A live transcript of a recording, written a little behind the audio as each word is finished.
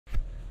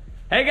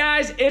Hey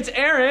guys, it's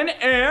Aaron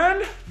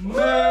and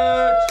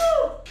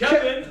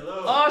Kevin,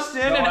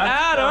 Austin, and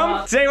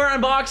Adam. Today we're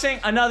unboxing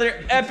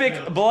another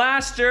epic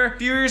blaster. A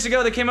few years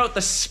ago they came out with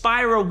the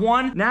Spyra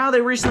 1. Now they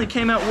recently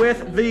came out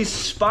with the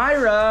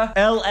Spyra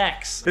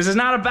LX. This is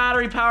not a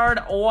battery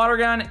powered water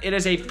gun, it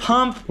is a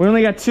pump. We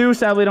only got 2,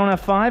 sadly don't have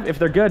 5. If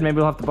they're good, maybe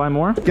we'll have to buy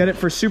more. Get it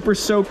for Super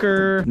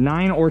Soaker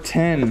 9 or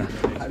 10.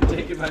 I'm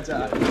taking my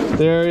time.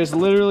 There is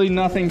literally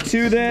nothing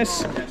to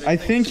this. I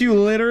think you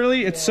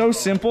literally, it's so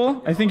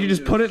simple. I think you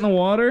just put it in the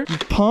water, you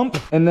pump,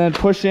 and then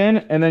push in,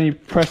 and then you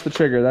press the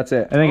trigger. That's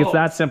it. I think it's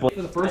that simple.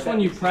 For the first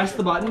one, you press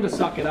the button to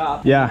suck it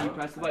up. Yeah. You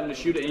press the button to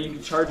shoot it, and you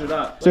can charge it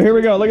up. So here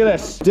we go. Look at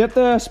this. Dip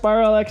the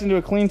Spyra LX into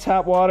a clean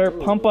tap water.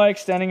 Pump by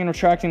extending and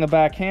retracting the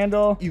back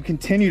handle. You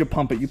continue to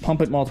pump it. You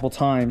pump it multiple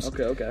times.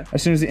 Okay.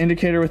 As soon as the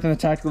indicator within the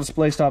tactical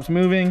display stops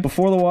moving,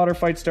 before the water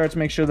fight starts,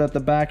 make sure that the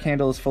back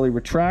handle is fully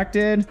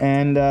retracted,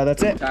 and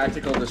that's it.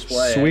 Tactical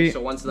display. Sweet.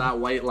 So once that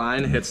white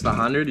line hits the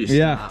 100, you stop.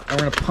 Yeah,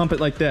 and we're gonna pump it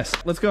like this.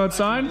 Let's go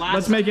outside.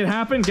 Let's make it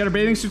happen. Get our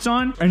bathing suits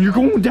on, and you're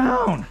going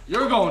down.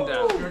 You're going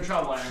down. You're in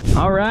trouble, Aaron.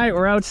 All right,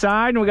 we're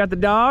outside, and we got the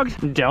dogs.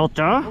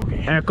 Delta,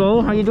 Echo,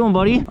 how you doing,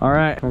 buddy? All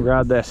right, we'll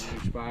grab this.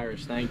 Spyra,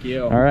 thank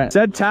you. All right.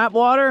 Said tap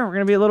water. We're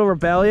gonna be a little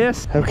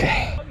rebellious.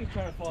 Okay.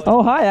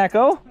 Oh, hi,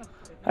 Echo.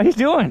 How you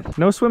doing?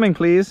 No swimming,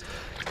 please.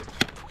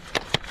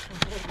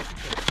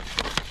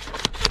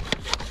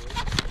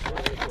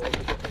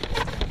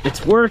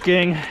 It's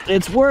working.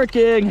 It's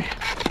working.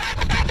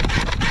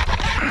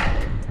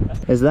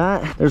 Is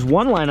that? There's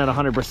one line at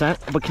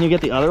 100%, but can you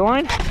get the other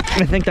line?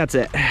 I think that's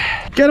it.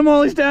 Get them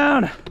all, he's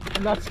down.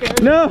 I'm not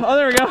scared. No, oh,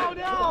 there we go. Oh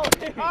no!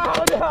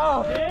 Oh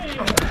no!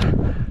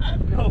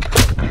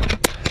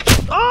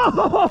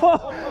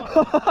 Oh!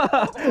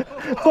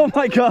 Oh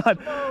my God,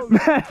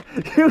 man,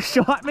 you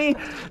shot me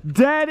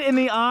dead in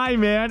the eye,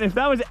 man. If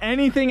that was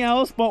anything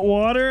else but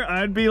water,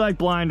 I'd be like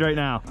blind right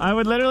now. I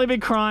would literally be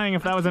crying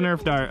if that was a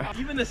Nerf dart.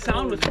 Even the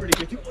sound was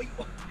pretty good.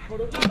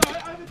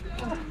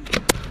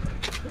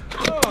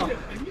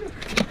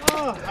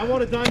 I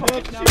want to dive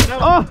up.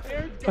 Oh,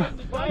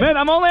 man,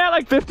 I'm only at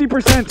like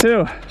 50%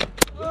 too.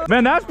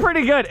 Man, that's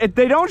pretty good.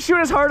 They don't shoot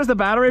as hard as the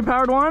battery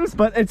powered ones,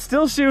 but it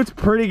still shoots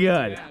pretty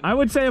good. I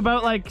would say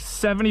about like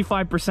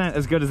 75%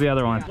 as good as the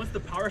other one. Once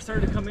the power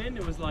started to come in,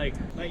 it was like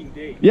night and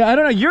day. Yeah, I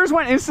don't know. Yours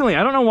went instantly.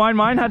 I don't know why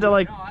mine had to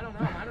like... No, I don't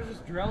know. Mine was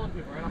just drilling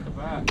people right off the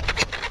bat.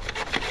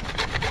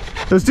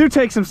 Those do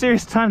take some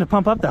serious time to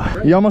pump up though.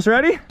 You almost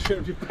ready?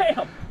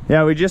 Bam!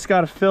 Yeah, we just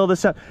got to fill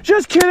this up.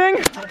 Just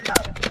kidding!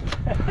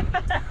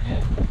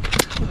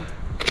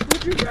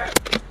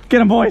 Get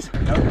them, boys.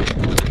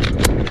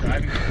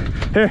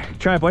 Here,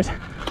 try it, boys.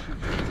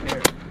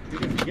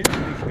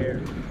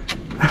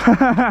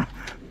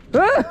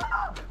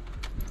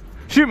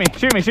 Shoot me,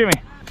 shoot me, shoot me.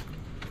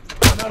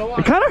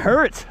 It kind of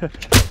hurts.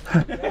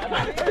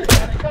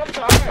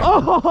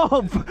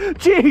 Oh,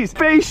 jeez,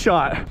 face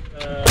shot.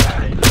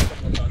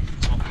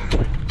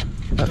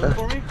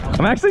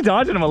 I'm actually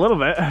dodging him a little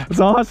bit.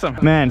 It's awesome.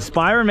 Man,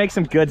 Spyra makes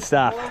some good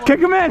stuff. Kick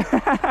him in.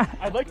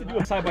 I'd like to do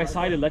a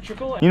side-by-side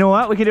electrical. You know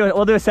what? We could do it.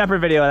 We'll do a separate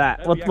video of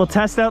that. We'll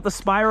test out the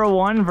Spyra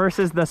 1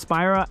 versus the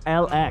Spyra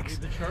LX.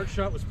 The charge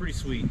shot was pretty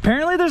sweet.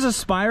 Apparently there's a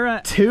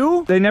Spyra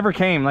 2. They never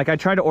came. Like I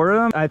tried to order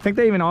them. I think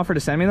they even offered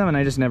to send me them and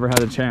I just never had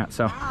a chance.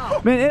 So,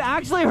 man, it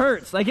actually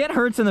hurts. Like it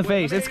hurts in the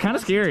face. It's kind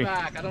of scary.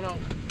 I don't know.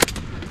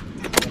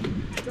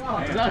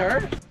 Does that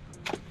hurt?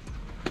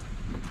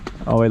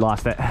 Oh, we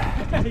lost it.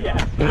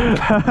 Yeah.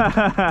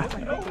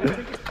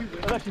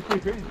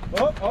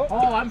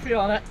 Oh, I'm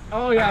feeling it.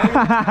 Oh,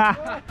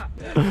 yeah.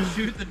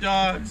 Shoot the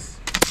dogs.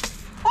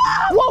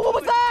 Whoa, what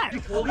was that?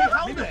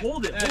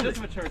 Hold it. That's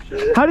a charge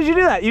shot. How did you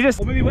do that? You just...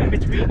 Well, maybe went in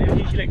between.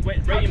 Maybe he like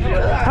went right in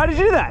between. How did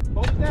you do that?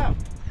 Hold it down.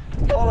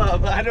 Hold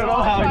up. I don't know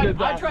how I did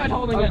that. I tried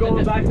holding it.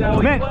 Going back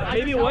down. Man.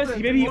 Maybe it was.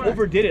 Maybe he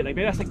overdid it. Like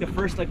maybe that's like the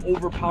first like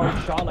overpowered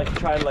shot. Like to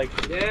try to like.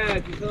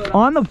 Yeah.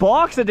 On the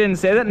box it didn't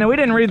say that. No, we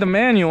didn't read the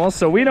manual,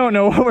 so we don't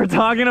know what we're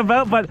talking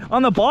about. But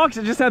on the box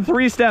it just had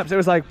 3 steps. It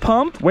was like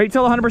pump, wait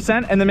till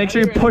 100%, and then make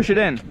sure you push it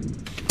in.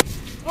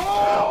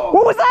 Oh!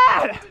 What was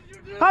that?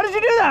 How did you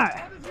do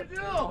that?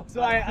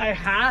 So I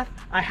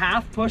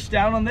half pushed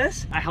down on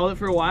this. I held it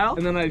for a while,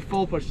 and then I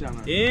full pushed down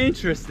on it.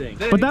 Interesting.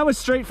 But that was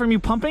straight from you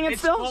pumping it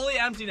It's still? fully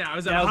empty now. It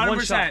was at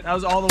 100%. That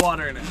was all the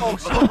water in it.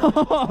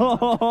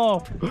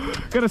 Oh,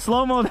 gotta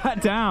slow-mo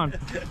that down.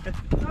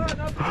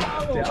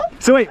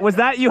 So wait, was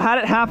that you had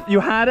it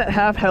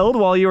half held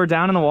while you were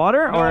down in the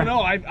water? Or?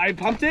 No, I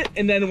pumped it,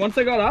 and then once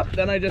I got up,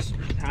 then I just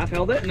half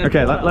held it. And then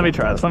okay, let me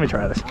try this. Let me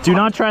try this. Do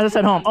not try this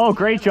at home. Oh,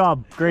 great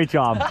job. Great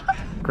job.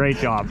 Great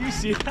job. Do you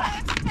see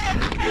that?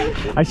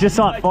 I just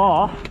saw it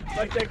fall.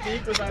 My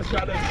technique was I was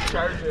trying to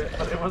charge it,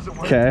 but it wasn't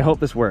working. Okay, I hope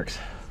this works.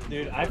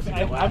 Dude, I feel like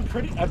they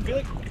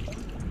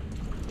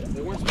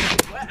weren't supposed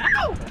to.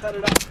 Ow! I cut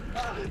it up.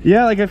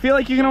 Yeah, like I feel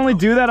like you can only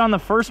do that on the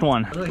first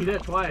one. No, he did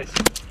it twice.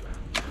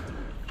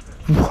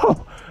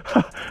 Whoa.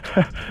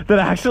 That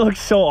actually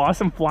looks so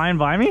awesome flying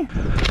by me.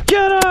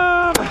 Get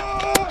him!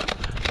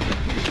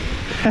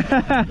 All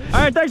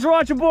right, thanks for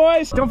watching,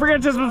 boys. Don't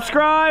forget to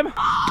subscribe.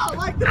 Oh,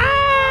 like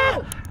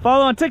that.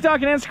 Follow on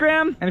TikTok and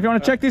Instagram. And if you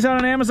want to check these out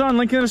on Amazon,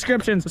 link in the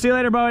description. So see you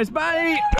later, boys. Bye.